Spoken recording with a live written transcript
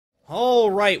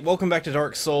Alright, welcome back to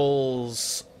Dark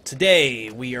Souls. Today,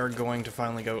 we are going to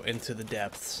finally go into the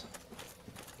depths.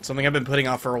 Something I've been putting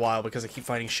off for a while because I keep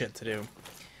finding shit to do.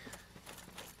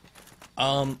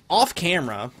 Off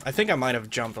camera, I think I might have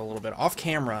jumped a little bit. Off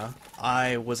camera,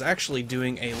 I was actually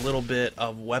doing a little bit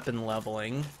of weapon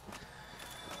leveling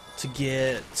to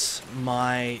get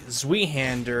my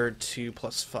Zweihander to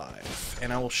 +5.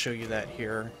 And I will show you that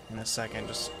here in a second,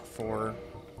 just for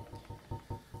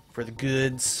the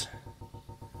goods.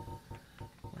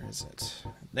 Where is it?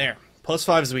 There.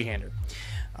 +5 Zweihander.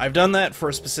 I've done that for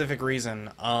a specific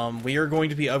reason. We are going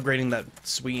to be upgrading that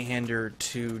Zweihander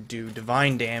to do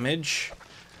divine damage.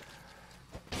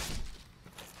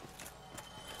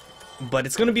 But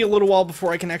it's going to be a little while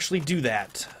before I can actually do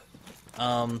that.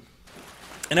 And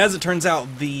as it turns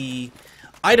out, the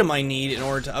item I need in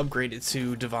order to upgrade it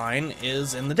to divine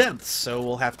is in the depths. So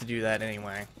we'll have to do that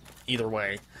anyway. Either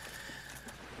way.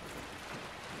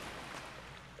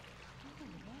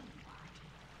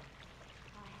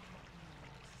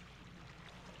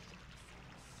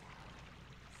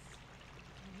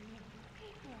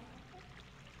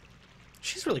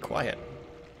 She's really quiet.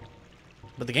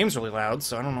 But the game's really loud,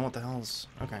 so I don't know what the hell's...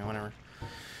 Okay, whatever.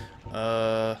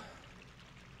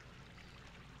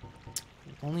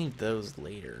 We'll need those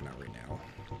later, not right now.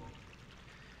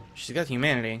 She's got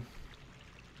humanity.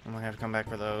 I'm gonna have to come back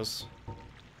for those.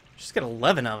 She's got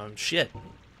 11 of them. Shit.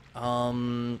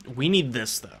 We need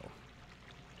this, though.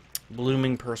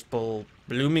 Blooming purple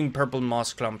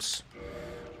moss clumps.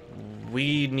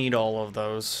 We need all of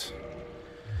those.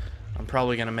 I'm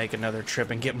probably going to make another trip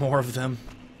and get more of them.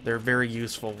 They're very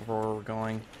useful for where we're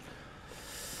going.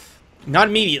 Not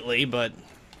immediately, but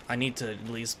I need to at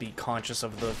least be conscious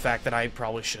of the fact that I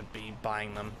probably should be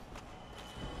buying them.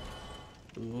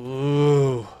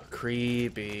 Ooh,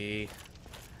 creepy.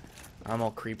 I'm all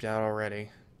creeped out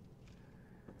already.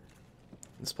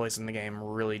 This place in the game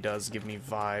really does give me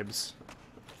vibes.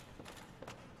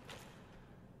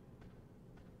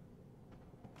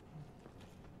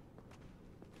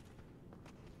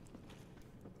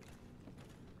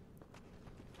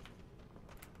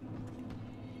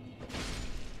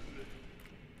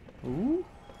 Ooh?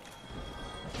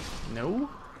 No?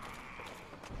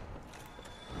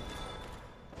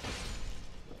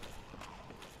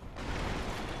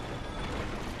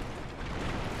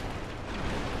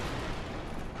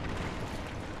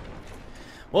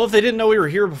 Well, if they didn't know we were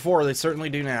here before, they certainly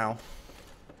do now.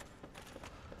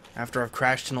 After I've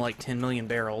crashed into like 10 million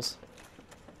barrels.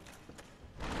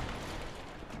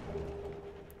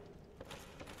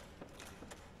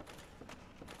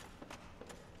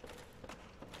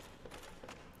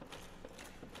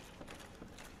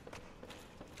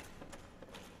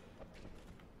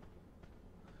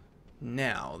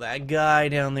 Now, that guy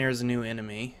down there is a new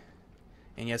enemy.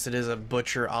 And yes, it is a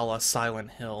butcher a la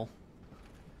Silent Hill.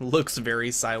 Looks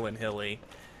very Silent Hill-y.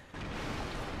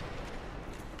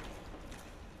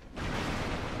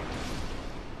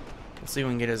 Let's see if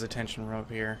we can get his attention from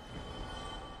up here.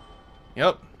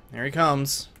 Yep, there he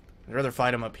comes. I'd rather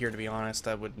fight him up here, to be honest.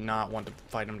 I would not want to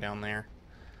fight him down there.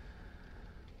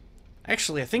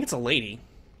 Actually, I think it's a lady.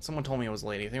 Someone told me it was a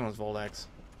lady. I think it was Voldex.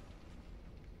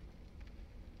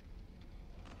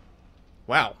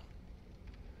 Wow.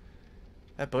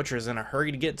 That butcher is in a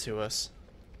hurry to get to us.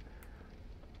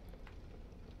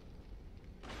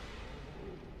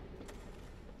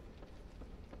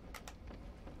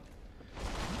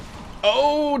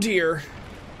 Oh dear.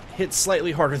 Hit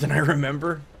slightly harder than I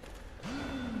remember.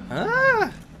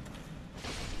 Ah!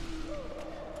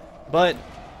 But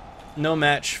no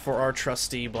match for our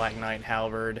trusty Black Knight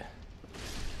halberd.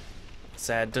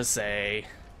 Sad to say.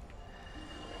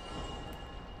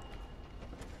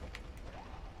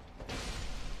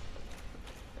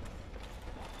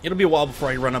 It'll be a while before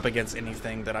I run up against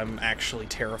anything that I'm actually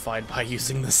terrified by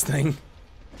using this thing.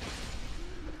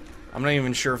 I'm not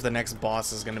even sure if the next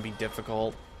boss is going to be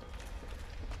difficult.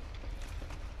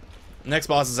 The next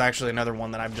boss is actually another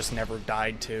one that I've just never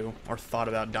died to, or thought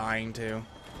about dying to.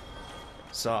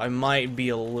 So I might be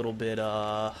a little bit,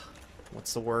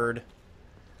 what's the word?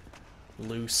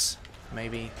 Loose,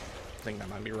 maybe. I think that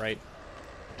might be right.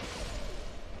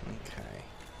 Okay.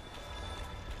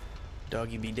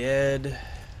 Doggy be dead.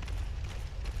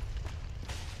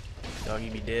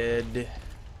 Doggy be dead.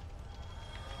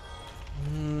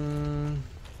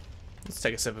 Let's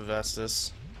take a sip of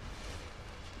Estus.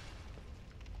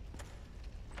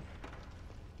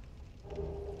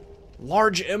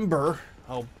 Large Ember.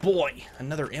 Oh boy,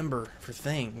 another Ember for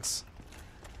things.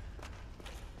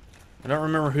 I don't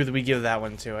remember who we give that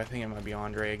one to. I think it might be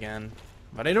Andre again.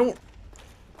 But I don't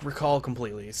recall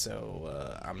completely,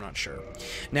 so I'm not sure.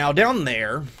 Now, down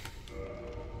there,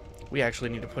 we actually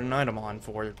need to put an item on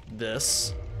for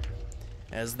this,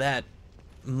 as that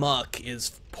muck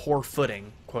is poor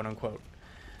footing, quote unquote.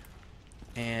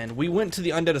 And we went to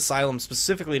the Undead Asylum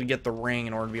specifically to get the ring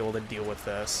in order to be able to deal with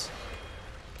this.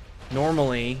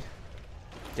 Normally,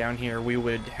 down here, we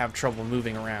would have trouble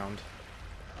moving around.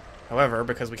 However,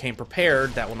 because we came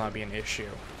prepared, that will not be an issue.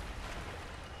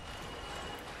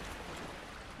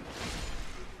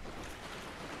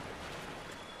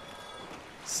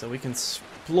 So we can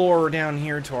explore down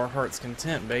here to our heart's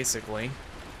content, basically.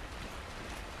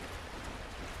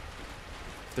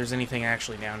 If there's anything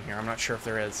actually down here, I'm not sure if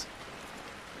there is.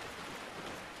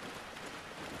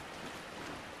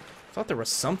 I thought there was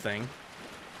something.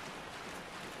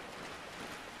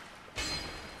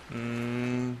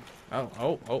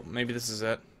 Oh, maybe this is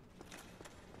it.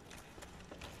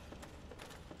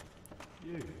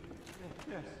 You.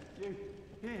 Yes, you.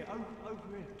 Here, over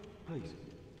here. Please,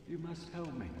 you must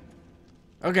help me.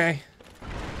 Okay.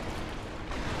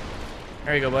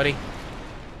 There you go, buddy.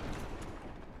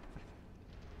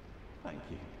 Thank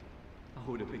you. I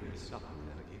would have been a supper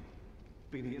without you.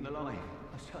 Been eaten alive.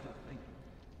 I shudder to think.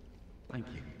 Thank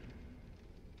you.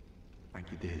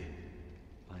 Thank you, dearly.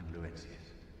 I am Laurentius.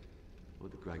 For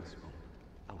the great small,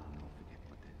 I will not forget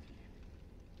my debt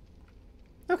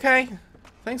to you. Okay.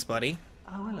 Thanks, buddy.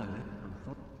 Oh, hello then.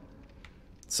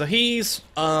 So he's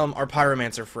our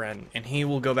pyromancer friend, and he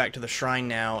will go back to the shrine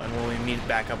now, and when we meet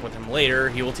back up with him later,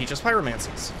 he will teach us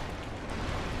pyromancies.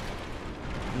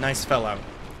 Nice fellow.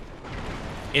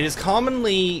 It is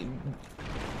commonly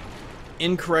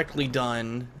incorrectly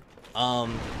done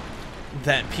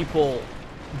that people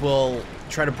will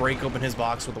try to break open his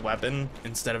box with a weapon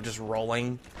instead of just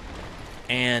rolling,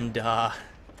 and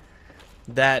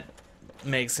that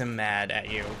makes him mad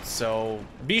at you. So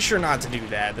be sure not to do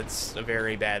that. That's a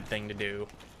very bad thing to do.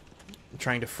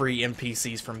 Trying to free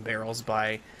NPCs from barrels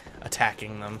by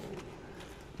attacking them.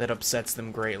 That upsets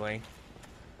them greatly.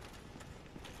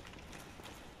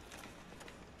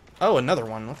 Oh, another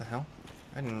one. What the hell?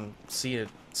 I didn't see a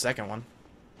second one.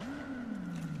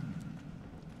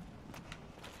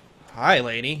 Hi,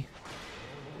 lady.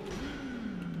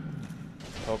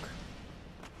 Poke.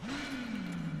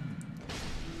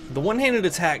 The one-handed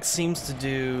attack seems to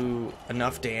do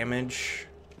enough damage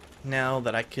now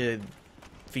that I could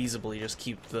feasibly just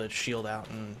keep the shield out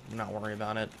and not worry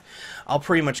about it. I'll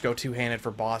pretty much go two-handed for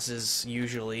bosses,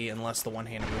 usually, unless the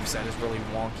one-handed moveset is really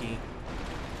wonky.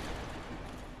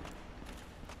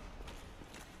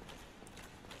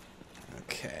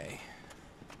 Okay.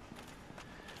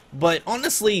 But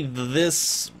honestly,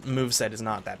 this moveset is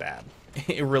not that bad.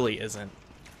 It really isn't.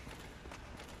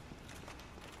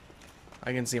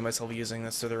 I can see myself using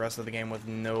this through the rest of the game with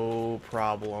no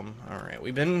problem. Alright,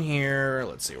 we've been here.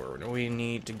 Let's see, where do we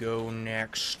need to go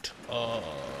next?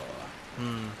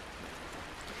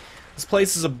 This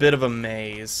place is a bit of a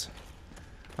maze.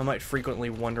 I might frequently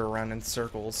wander around in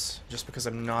circles, just because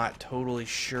I'm not totally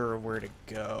sure of where to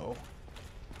go.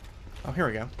 Oh, here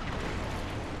we go.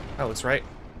 Oh, it's right.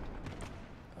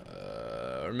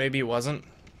 Or maybe it wasn't.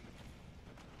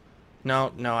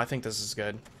 No, I think this is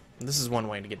good. This is one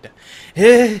way to get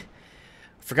down.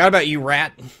 Forgot about you,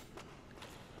 rat.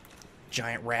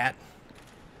 Giant rat.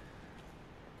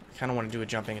 I kind of want to do a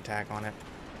jumping attack on it.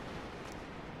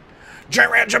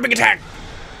 Giant rat jumping attack!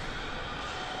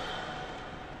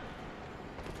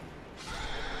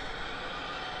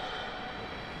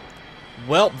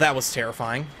 Well, that was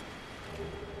terrifying.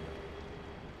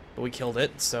 But we killed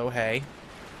it, so hey.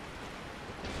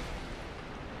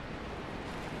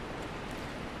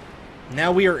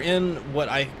 Now we are in what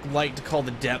I like to call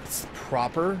the depths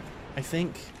proper, I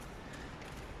think.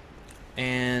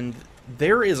 And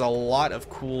there is a lot of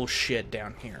cool shit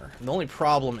down here. The only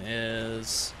problem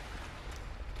is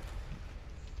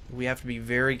we have to be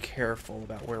very careful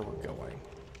about where we're going.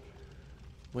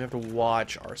 We have to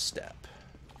watch our step.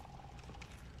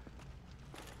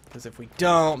 Because if we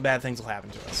don't, bad things will happen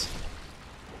to us.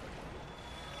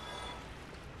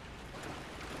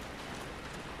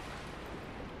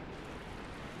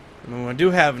 I mean, I do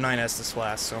have 9 Estus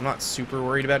flasks, so I'm not super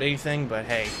worried about anything, but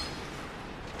hey.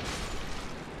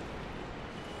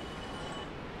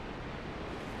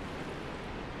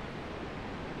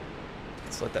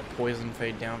 Let's let that poison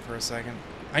fade down for a second.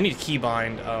 I need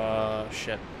keybind,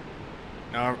 shit.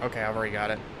 No, okay, I've already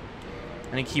got it.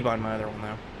 I need keybind my other one,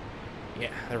 though. Yeah,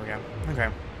 there we go. Okay.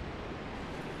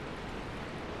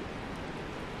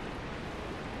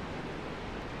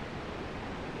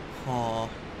 Aw.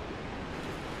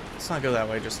 Let's not go that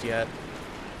way just yet.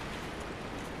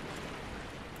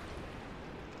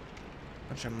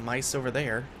 Bunch of mice over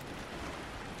there.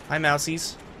 Hi,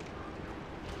 mousies.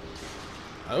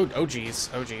 Oh geez.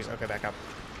 Oh geez. Okay, back up.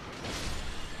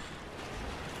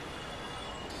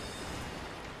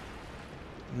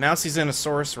 Mousie's in a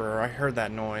sorcerer. I heard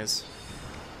that noise.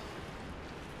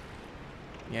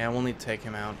 Yeah, we'll need to take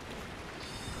him out.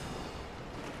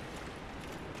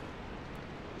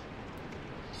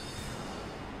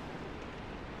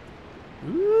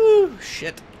 Ooh,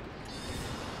 shit.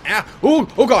 Ah! Ooh!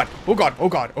 Oh god! Oh god! Oh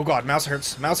god! Oh god! Mouse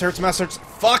hurts! Mouse hurts! Mouse hurts!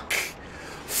 Fuck!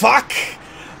 Fuck!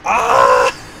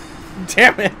 Ah!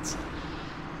 Damn it!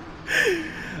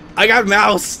 I got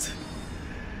moused!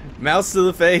 Mouse to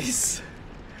the face.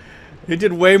 It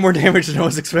did way more damage than I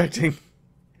was expecting.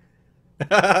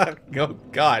 Oh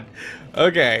god.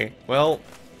 Okay, well,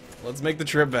 let's make the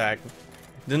trip back.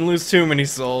 Didn't lose too many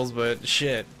souls, but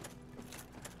shit.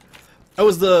 Oh,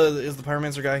 is the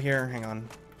pyromancer guy here? Hang on.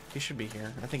 He should be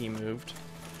here. I think he moved.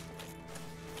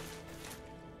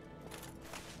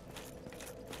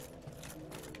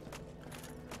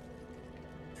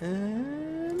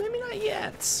 Maybe not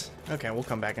yet. Okay, we'll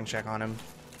come back and check on him.